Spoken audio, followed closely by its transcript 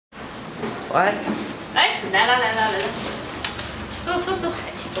哎，来了，走，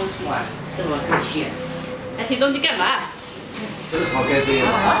还提东西。这么客气。还提东西干嘛？这个好改对了。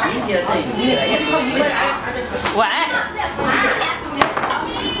碗。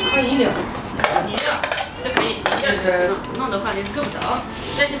放饮料。饮料，这可以。弄的话你够不着。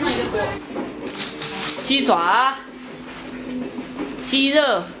再去弄一个锅。鸡爪、鸡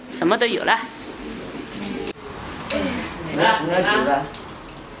肉什么都有了。没有重要酒了。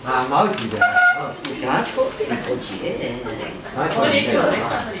啊，毛鸡的。牙签不接。喝点酒，没事，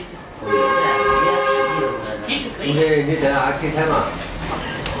喝点酒。啤酒可以。你在哪开餐嘛？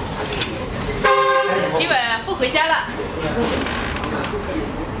今晚不回家了。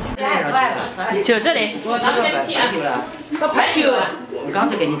酒这里，我拿开记啊。白酒。我刚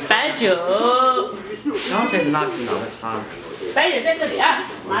才给你查。白酒。刚才是哪批拿的茶？白酒在这里啊，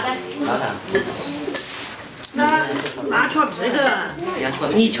拿的。拿的。那敲皮的。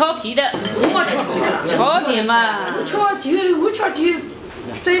你敲皮的。我敲皮的。敲点嘛。我敲皮，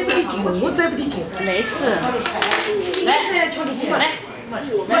摘不得劲，我摘不得劲。没事。来，这样敲皮来。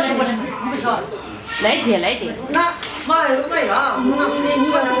不敲。来点。那妈呀，妈呀，你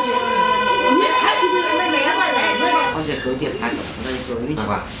还记得那两块来？好像够点盘，那就用去。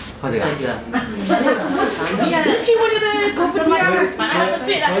好这个。今晚的够不低啊！反正喝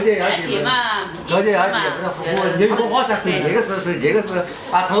醉了，来点嘛，高点要点，你不花钱收这个是这个是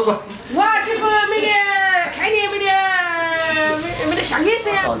把错过。我就是没得开年没得香烟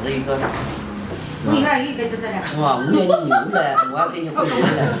噻。啥子一个？你看一辈子这样。哇，我要你牛来，我要给你回牛来。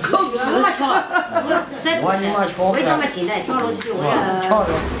口皮嘛敲，我你妈敲。为什么现在敲了起我呀？敲了。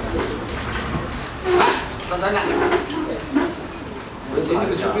到哪了？你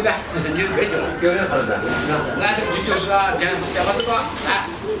是对的，你是对的。给点好的。俺这啤酒是啊，别把这个，来，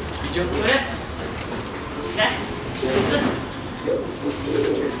啤酒。来，吃。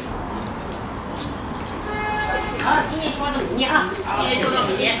好，今年敲到明年啊。今年敲到明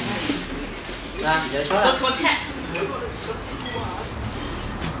年。啊，要敲了。多炒菜。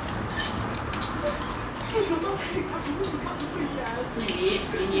吃鱼，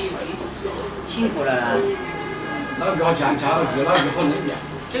明年有鱼。辛苦了啦。老鱼好健康，鱼老鱼好嫩的。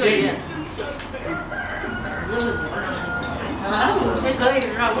这个鱼。这个鱼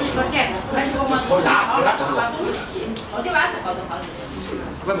啊，我就说这个。好大，好大。好的晚上搞得好。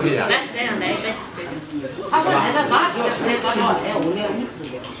快不行啊？来，这样来一杯。他说来了，马上就来搞好。哎，我俩一直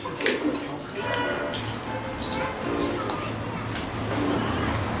的。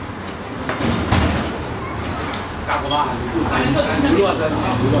干过吧？对了，对了。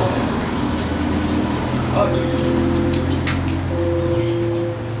好。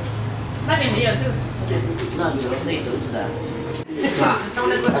那边没有这个组织的。那有那都知道。是吧？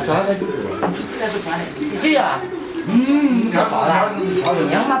啥子就是。对呀。看大点儿就是敲的。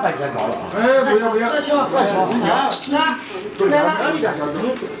两码半价高了。哎，不要。再敲。再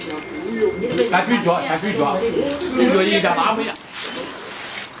咀嚼，咀嚼一定要拉回来。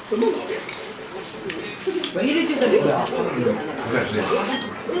贵的就在这个。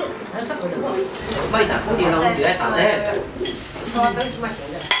买大锅的了，我们就爱啥子？说都起码现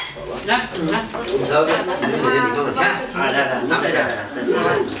在。来。烧的，这个地方嘛，来，拿来。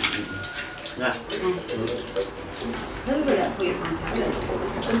是吧？很多人会放假的。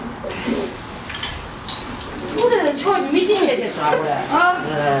我这敲玉米也得刷过来。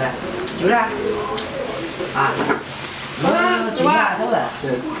来，就来。啊。进来，走来。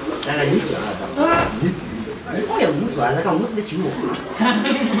来，你做了，我要你做，那个我是的筋膜。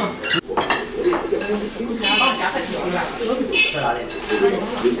在哪里？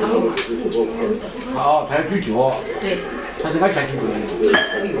好，他要咀嚼。对。他这个下咀嚼。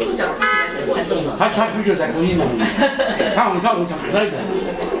他掐咀嚼在勾引人，他往小路上不来的。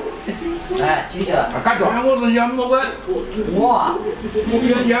哎，咀嚼。感觉。我是养我的。我啊。我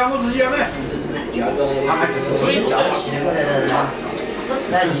养我自己养的。所以叫起过来的。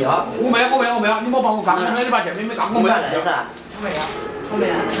来要。我没有，你莫帮我干，你把店没干，我没有。来噻。我没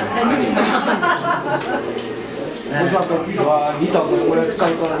有。我主要搞比较啊，你到我来找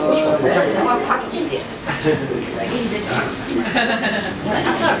一个那个我怕紧点。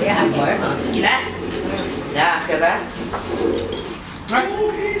自己来。来，盖杯。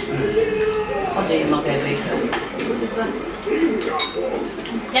我这没盖杯。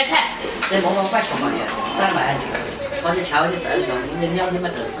点菜。这莫把敲下去，再卖下去。或者敲的时候，人家子嘛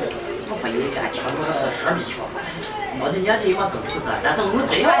都是，我朋友给他敲个2皮敲。或者人家子嘛都是噻，但是我们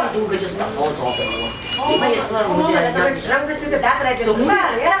最大的独个就是合作。另外也是我觉得人家是个单子来中嘛，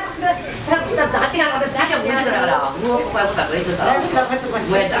他咋点了？之前我就来了，我不管我到贵州到，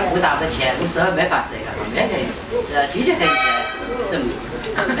我也拿不到钱，我收没法子那个，没钱，积极还是都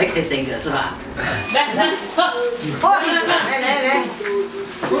没克谁个是吧？来，走，好。